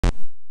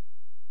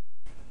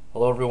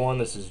Hello everyone,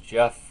 this is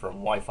Jeff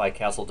from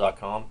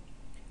WiFiCastle.com.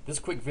 This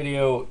quick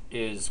video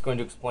is going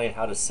to explain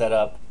how to set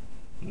up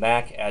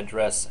MAC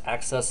address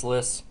access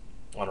lists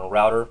on a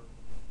router.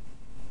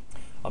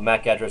 A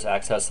MAC address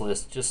access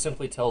list just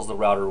simply tells the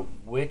router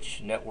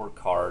which network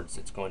cards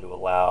it's going to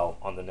allow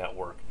on the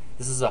network.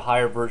 This is a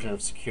higher version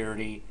of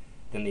security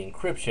than the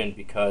encryption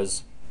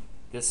because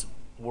this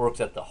works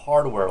at the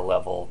hardware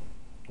level,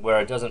 where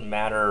it doesn't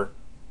matter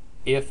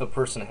if a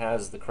person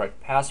has the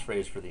correct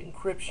passphrase for the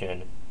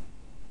encryption.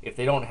 If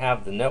they don't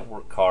have the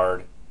network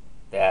card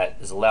that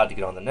is allowed to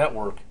get on the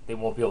network, they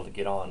won't be able to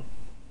get on.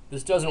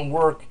 This doesn't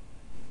work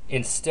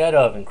instead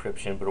of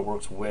encryption, but it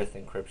works with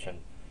encryption.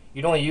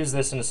 You'd only use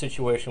this in a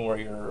situation where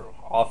your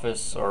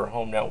office or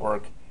home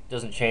network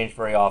doesn't change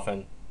very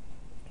often.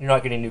 You're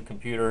not getting new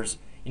computers.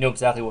 You know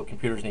exactly what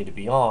computers need to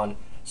be on,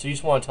 so you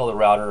just want to tell the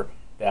router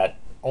that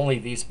only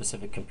these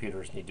specific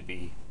computers need to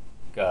be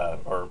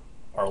or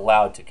are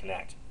allowed to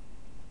connect.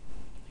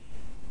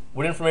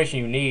 What information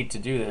you need to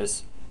do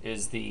this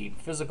is the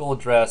physical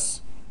address,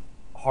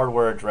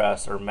 hardware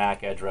address, or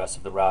MAC address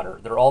of the router.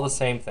 They're all the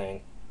same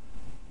thing.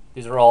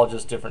 These are all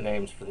just different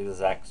names for the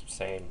exact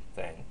same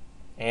thing.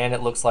 And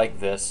it looks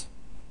like this.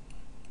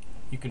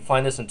 You can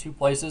find this in two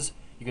places.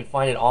 You can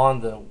find it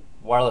on the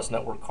wireless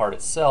network card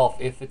itself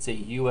if it's a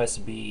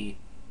USB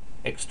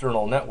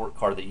external network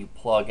card that you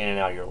plug in and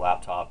out of your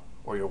laptop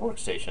or your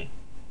workstation.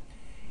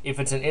 If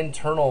it's an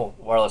internal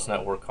wireless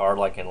network card,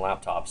 like in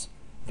laptops,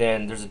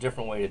 then there's a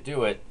different way to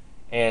do it.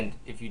 And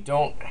if you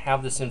don't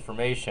have this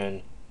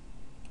information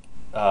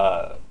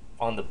on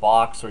the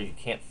box, or you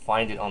can't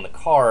find it on the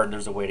card,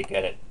 there's a way to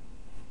get it.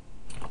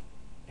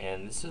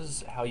 And this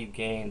is how you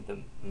gain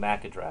the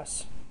MAC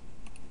address.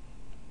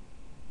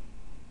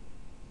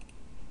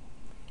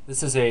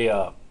 This is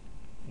a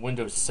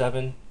Windows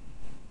 7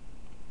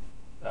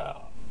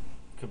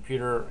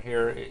 computer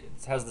here. It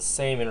has the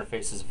same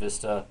interface as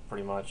Vista,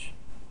 pretty much.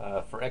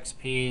 For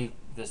XP,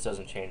 this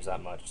doesn't change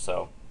that much.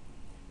 So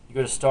you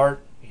go to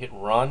Start, you hit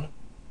Run.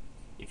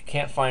 If you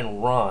can't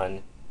find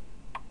Run,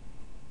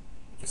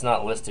 if it's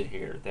not listed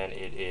here, then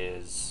it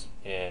is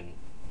in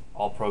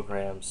All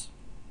Programs,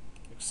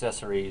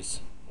 Accessories,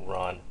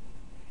 Run.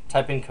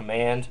 Type in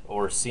Command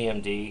or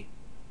CMD,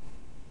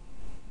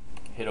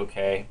 hit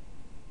OK.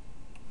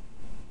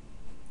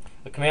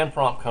 A command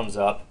prompt comes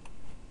up,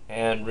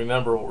 and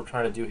remember what we're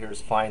trying to do here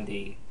is find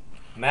the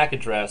MAC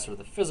address or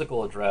the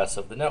physical address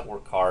of the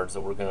network cards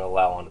that we're going to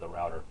allow onto the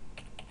router.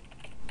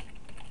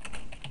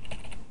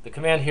 The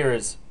command here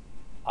is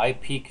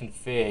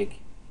ipconfig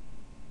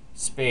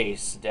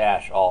space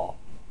 -all.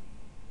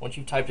 Once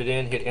you've typed it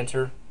in, hit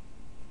enter.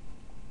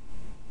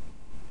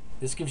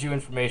 This gives you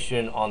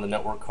information on the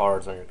network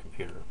cards on your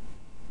computer.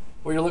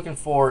 What you're looking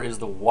for is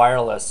the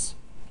wireless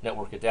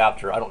network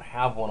adapter. I don't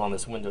have one on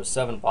this Windows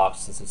 7 box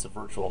since it's a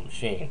virtual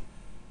machine,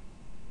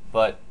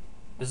 but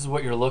this is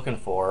what you're looking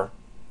for,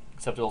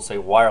 except it'll say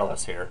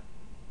wireless here.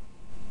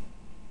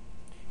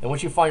 And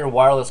once you find your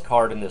wireless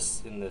card in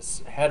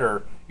this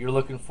header, you're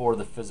looking for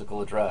the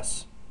physical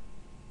address.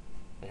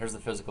 And here's the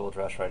physical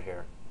address right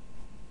here.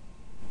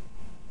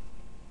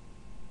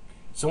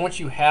 So once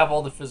you have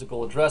all the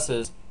physical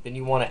addresses, then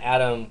you want to add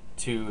them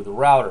to the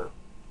router.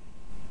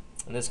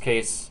 In this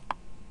case,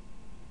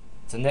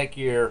 it's a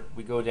Netgear.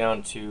 We go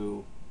down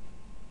to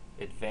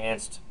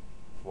Advanced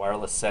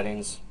Wireless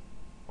Settings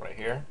right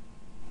here,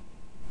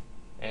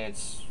 and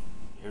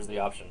here's the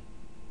option: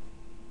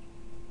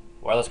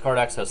 Wireless Card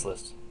Access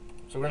List.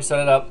 So we're going to set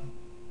it up.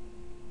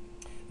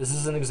 This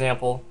is an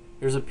example.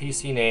 Here's a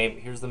PC name.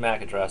 Here's the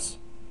MAC address.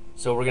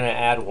 So we're going to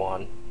add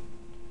one,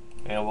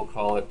 and we'll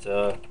call it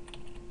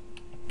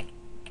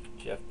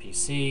Jeff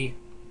PC,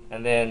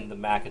 and then the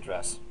MAC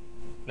address.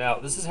 Now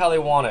this is how they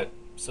want it.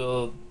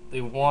 So they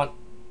want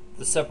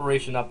the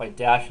separation not by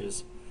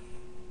dashes,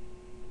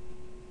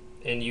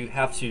 and you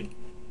have to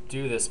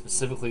do this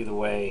specifically the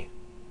way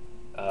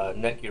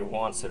Netgear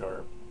wants it,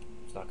 or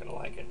it's not going to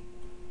like it.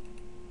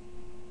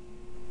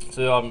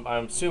 So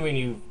I'm assuming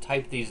you've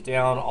typed these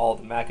down, all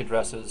the MAC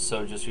addresses,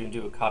 so just you can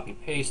do a copy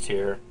paste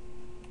here.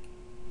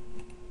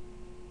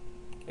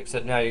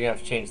 Except now you're going to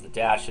have to change the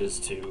dashes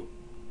to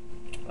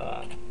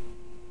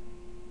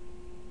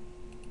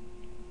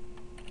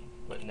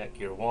what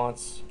Netgear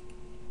wants.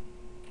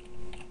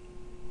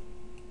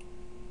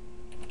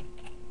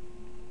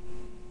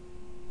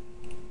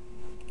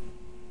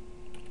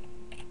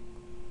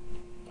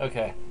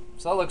 Okay,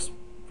 so that looks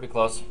pretty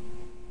close.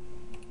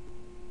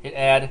 Hit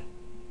add.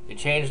 It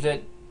changed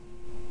it,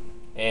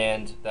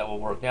 and that will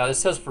work. Now this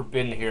says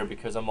forbidden here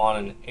because I'm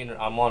on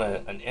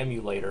an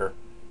emulator.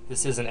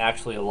 This isn't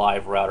actually a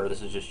live router.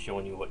 This is just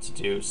showing you what to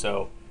do.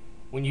 So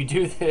when you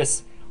do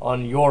this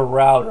on your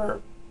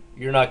router,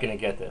 you're not going to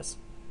get this.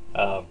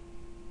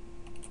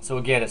 So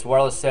again, it's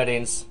wireless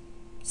settings,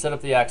 set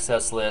up the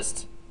access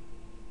list,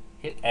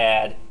 hit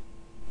add,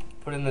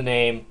 put in the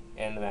name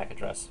and the MAC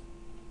address.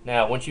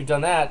 Now once you've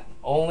done that,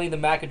 only the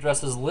MAC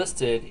addresses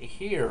listed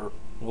here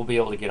will be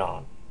able to get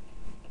on.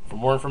 For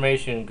more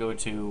information, go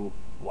to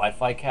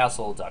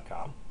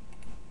WiFiCastle.com.